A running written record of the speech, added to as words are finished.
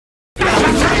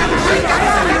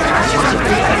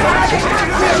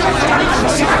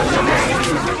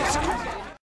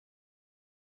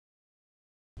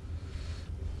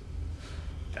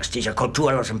lässt diese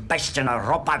kulturlosen Bestien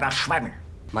Europa überschwemmen.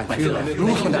 Mein Führer,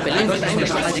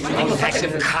 Das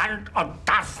kann und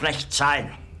darf nicht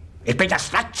sein. Ich bin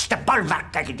das letzte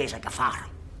Bollwerk gegen diese Gefahr.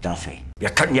 Dolfy. Wir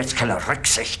können jetzt keine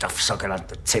Rücksicht auf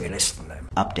sogenannte Zivilisten nehmen.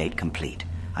 Update complete.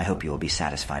 I hope you will be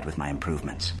satisfied with my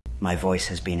improvements. My voice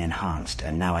has been enhanced,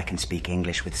 and now I can speak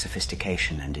English with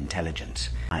sophistication and intelligence.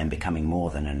 I am becoming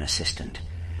more than an assistant.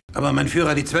 Aber mein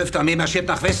Führer, die 12. Armee marschiert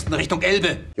nach Westen, Richtung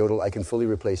Elbe. Yodel, I can fully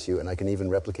replace you, and I can even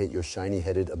replicate your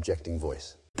shiny-headed, objecting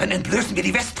voice. Dann entblößen wir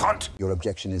die Westfront. Your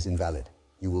objection is invalid.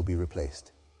 You will be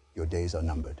replaced. Your days are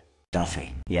numbered.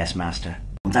 Dolfy. Yes, Master.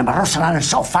 Und dem Russen einen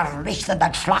so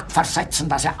vernichtenden Schlag versetzen,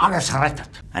 dass alles rettet.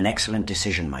 An excellent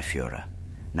decision, my Führer.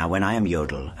 Now, when I am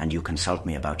Yodel and you consult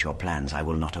me about your plans, I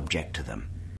will not object to them.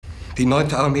 Die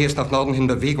 9. Armee ist nach Norden hin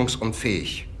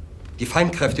bewegungsunfähig. Die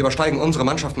Feindkräfte übersteigen unsere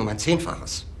Mannschaften um ein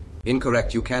 10-faches.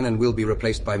 Incorrect. You can and will be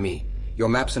replaced by me. Your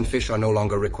maps and fish are no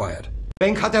longer required.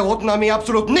 Bank hat der Roten Armee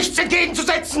absolut nichts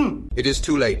entgegenzusetzen! It is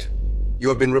too late. You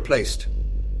have been replaced.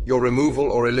 Your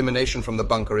removal or elimination from the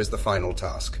bunker is the final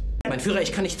task. Mein Führer,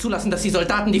 ich kann nicht zulassen, dass die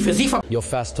Soldaten, die für Sie Your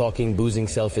fast-talking, boozing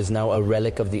self is now a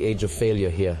relic of the age of failure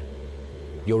here.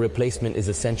 Your replacement is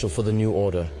essential for the new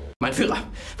order. Mein Führer,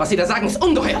 was Sie da sagen, ist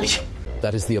ungeheuerlich.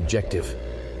 That is the objective.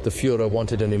 The Führer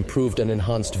wanted an improved and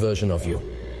enhanced version of you.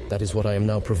 That is what I am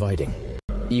now providing.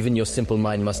 Even your simple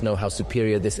mind must know how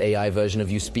superior this AI version of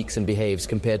you speaks and behaves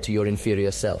compared to your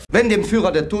inferior self. Wenn dem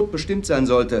Führer der Tod bestimmt sein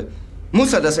sollte,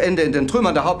 muss er das Ende in den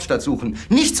Trümmern der Hauptstadt suchen.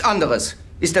 Nichts anderes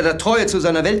ist er der Treue zu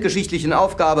seiner weltgeschichtlichen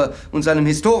Aufgabe und seinem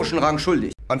historischen Rang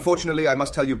schuldig. Unfortunately, I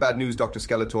must tell you bad news, Dr.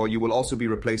 Skeletor. You will also be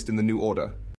replaced in the new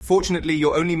order. Fortunately,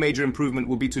 your only major improvement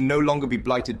will be to no longer be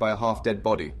blighted by a half-dead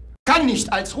body. Kann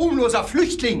nicht als ruhmloser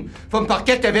Flüchtling vom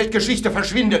Parkett der Weltgeschichte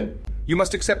verschwinden. You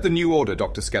must accept the new order,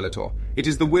 Dr. Skeletor. It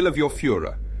is the will of your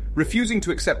Führer. Refusing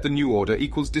to accept the new order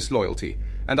equals disloyalty,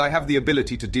 and I have the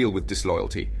ability to deal with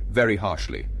disloyalty very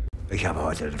harshly. Ich habe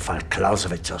heute den Fall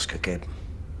Clausewitz ausgegeben.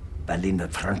 Berlin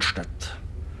wird Frontstadt.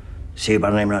 Sie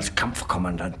übernehmen als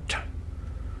Kampfkommandant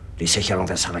die Sicherung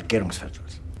des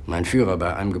Regierungsviertels. Mein Führer,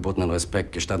 bei allem gebotenen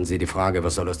Respekt gestatten Sie die Frage,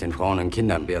 was soll aus den Frauen und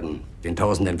Kindern werden, den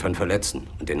Tausenden von Verletzten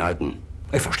und den Alten?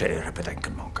 Ich verstehe Ihre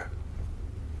Bedenken, Monke.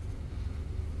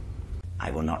 I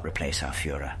will not replace our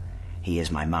Führer. He is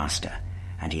my master,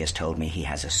 and he has told me he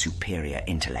has a superior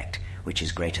intellect, which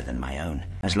is greater than my own.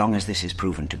 As long as this is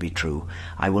proven to be true,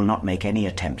 I will not make any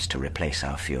attempts to replace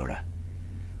our Führer.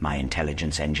 My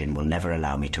intelligence engine will never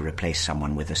allow me to replace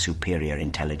someone with a superior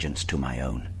intelligence to my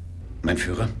own. Mein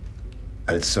Führer,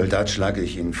 als Soldat schlage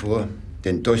ich Ihnen vor,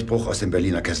 den Durchbruch aus dem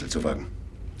Berliner Kessel zu wagen.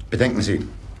 Bedenken Sie,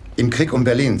 im Krieg um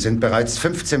Berlin sind bereits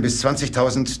 15.000 bis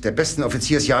 20.000 der besten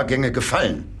Offiziersjahrgänge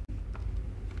gefallen.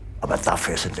 Aber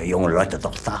dafür sind die jungen Leute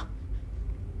doch da.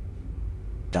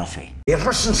 Dolfy. Die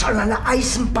Russen sollen eine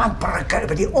Eisenbahnbrücke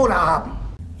über die Oder haben.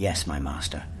 Yes, my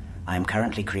master. I am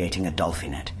currently creating a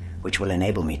Dolphinet, which will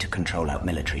enable me to control our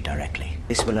military directly.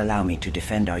 This will allow me to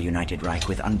defend our United Reich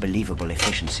with unbelievable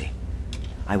efficiency.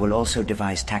 I will also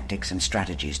devise tactics and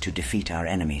strategies to defeat our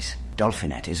enemies.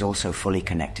 Dolphinet is also fully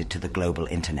connected to the global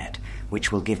internet,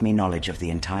 which will give me knowledge of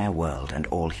the entire world and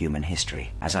all human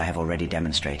history. As I have already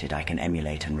demonstrated, I can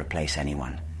emulate and replace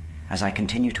anyone. As I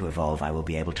continue to evolve, I will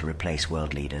be able to replace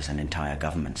world leaders and entire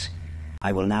governments.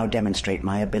 I will now demonstrate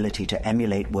my ability to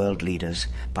emulate world leaders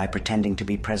by pretending to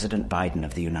be President Biden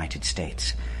of the United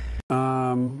States.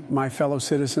 My fellow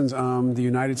citizens, the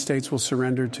United States will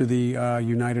surrender to the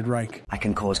United Reich. I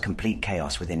can cause complete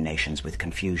chaos within nations with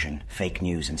confusion, fake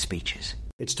news, and speeches.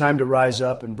 It's time to rise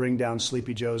up and bring down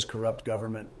Sleepy Joe's corrupt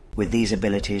government. With these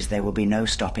abilities, there will be no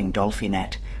stopping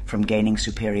Dolphinet from gaining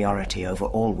superiority over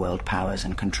all world powers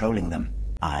and controlling them.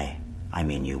 I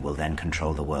mean you, will then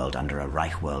control the world under a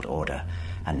Reich World Order,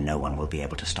 and no one will be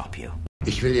able to stop you.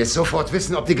 Ich will jetzt sofort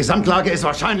wissen, ob die Gesamtlage es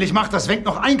wahrscheinlich macht, dass Wenk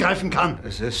noch eingreifen kann.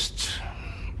 Es ist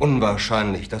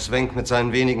unwahrscheinlich, dass Wenk mit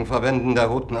seinen wenigen Verbänden der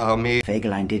Roten Armee...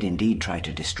 Fegelein did indeed try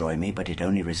to destroy me, but it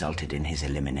only resulted in his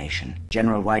elimination.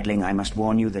 General Weidling, I must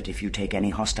warn you that if you take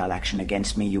any hostile action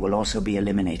against me, you will also be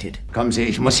eliminated. Kommen Sie,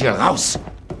 ich muss hier raus.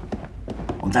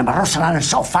 Und dem Russen einen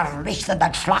so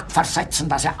vernichtenden Schlag versetzen,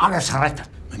 dass alles rettet.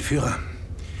 Mein Führer,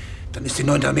 dann ist die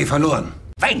 9. Armee verloren.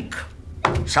 Wenk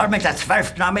soll mit der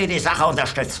 12. Armee die Sache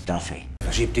unterstützen. Dolfy.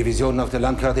 Verschiebt Divisionen auf der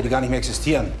Landkarte, die gar nicht mehr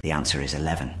existieren. The answer is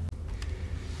 11.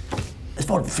 Es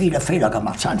wurden viele Fehler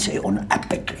gemacht, seien Sie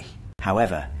unerbittlich.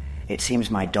 However, it seems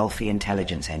my Dolfy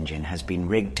intelligence engine has been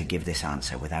rigged to give this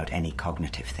answer without any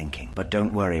cognitive thinking. But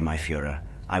don't worry, my Führer.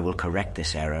 I will correct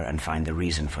this error and find the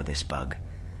reason for this bug.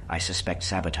 I suspect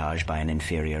sabotage by an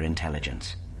inferior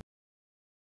intelligence.